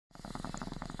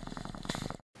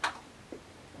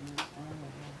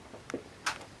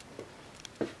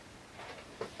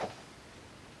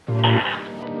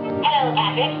Hello,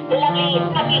 Patrick. Lovely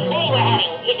happy day we're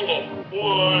having, isn't it?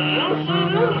 Why, yes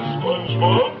it is,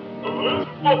 SpongeBob. This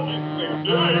fucking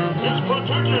day is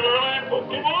particularly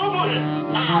fucking lovely.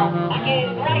 Now,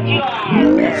 fucking right you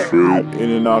are. Fade in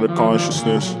and out of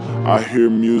consciousness. I hear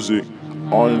music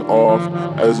on and off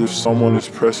as if someone is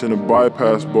pressing a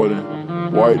bypass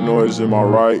button. White noise in my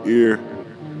right ear.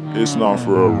 It's not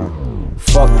forever.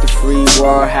 Fuck the free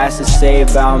world has to say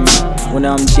about me. When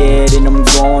I'm dead and I'm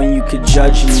gone, you could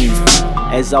judge me.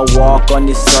 As I walk on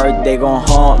this earth, they gon'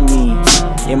 haunt me.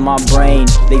 In my brain,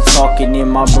 they talking in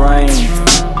my brain.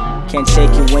 Can't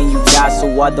take it when you die, so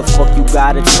why the fuck you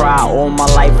gotta try? All my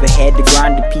life ahead to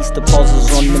grind to piece the puzzles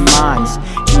on the minds.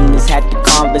 Demons had to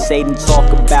conversate and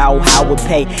talk about how it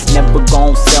pay. Never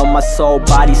gon' sell my soul,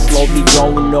 body slowly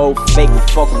growing old. Fake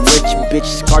fuck rich bitch,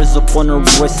 scars up on her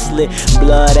wristlet.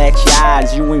 Blood at your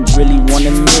eyes, you ain't really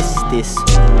wanna miss this.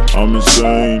 I'm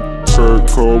insane, Kurt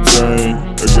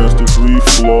Cobain, against the free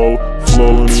flow,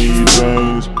 flowing in your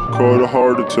veins. Caught a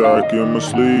heart attack in my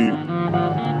sleep.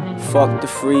 Fuck the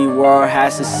free world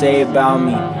has to say about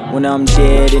me. When I'm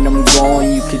dead and I'm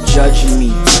gone, you could judge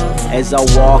me. As I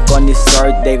walk on this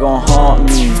earth, they gon' haunt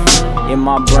me. In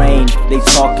my brain, they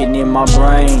talking in my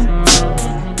brain.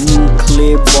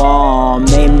 Nuclear bomb,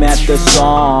 name at the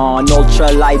song.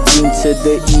 Ultralight beam to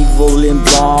the evil and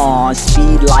blonde.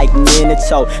 Speed like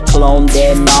Minato, clone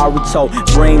that Naruto.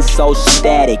 Brain so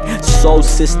static, so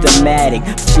systematic.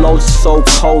 Flow so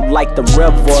cold like the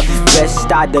river.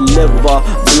 Best I deliver,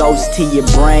 blows to your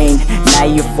brain. Now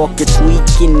you fucking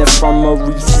tweaking the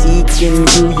infirmary, seeking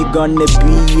who you gonna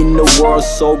be in the world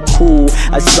so cool.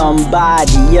 A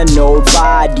somebody, a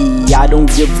nobody. I don't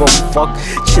give a fuck,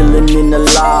 chillin' in the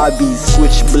lobby,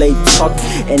 switchblade tuck.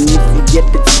 And if you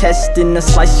get the test, then I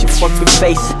slice your fucking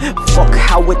face. Fuck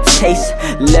how it tastes,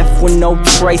 left with no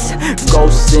trace.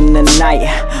 Ghosts in the night,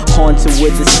 haunted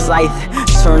with the scythe.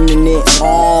 Turning it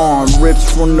on,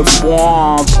 rips from the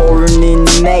bomb. Pouring in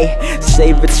May,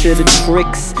 save it to the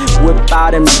tricks. Whip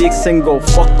out them dicks and go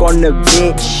fuck on the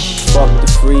bitch. Fuck the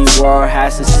free world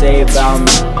has to say about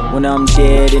me. When I'm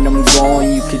dead and I'm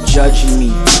gone, you could judge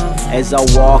me. As I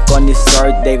walk on this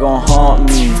earth, they gon' haunt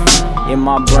me. In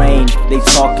my brain, they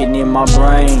talking in my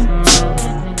brain.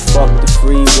 Fuck the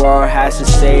free world has to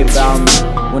say about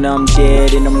me. When I'm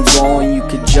dead and I'm gone, you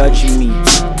could judge me.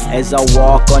 As I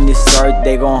walk on this earth,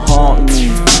 they gon' haunt me.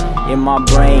 In my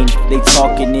brain, they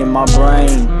talking in my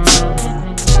brain.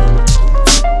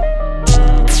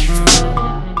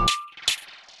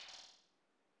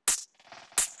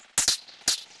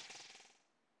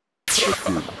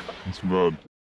 It's bad.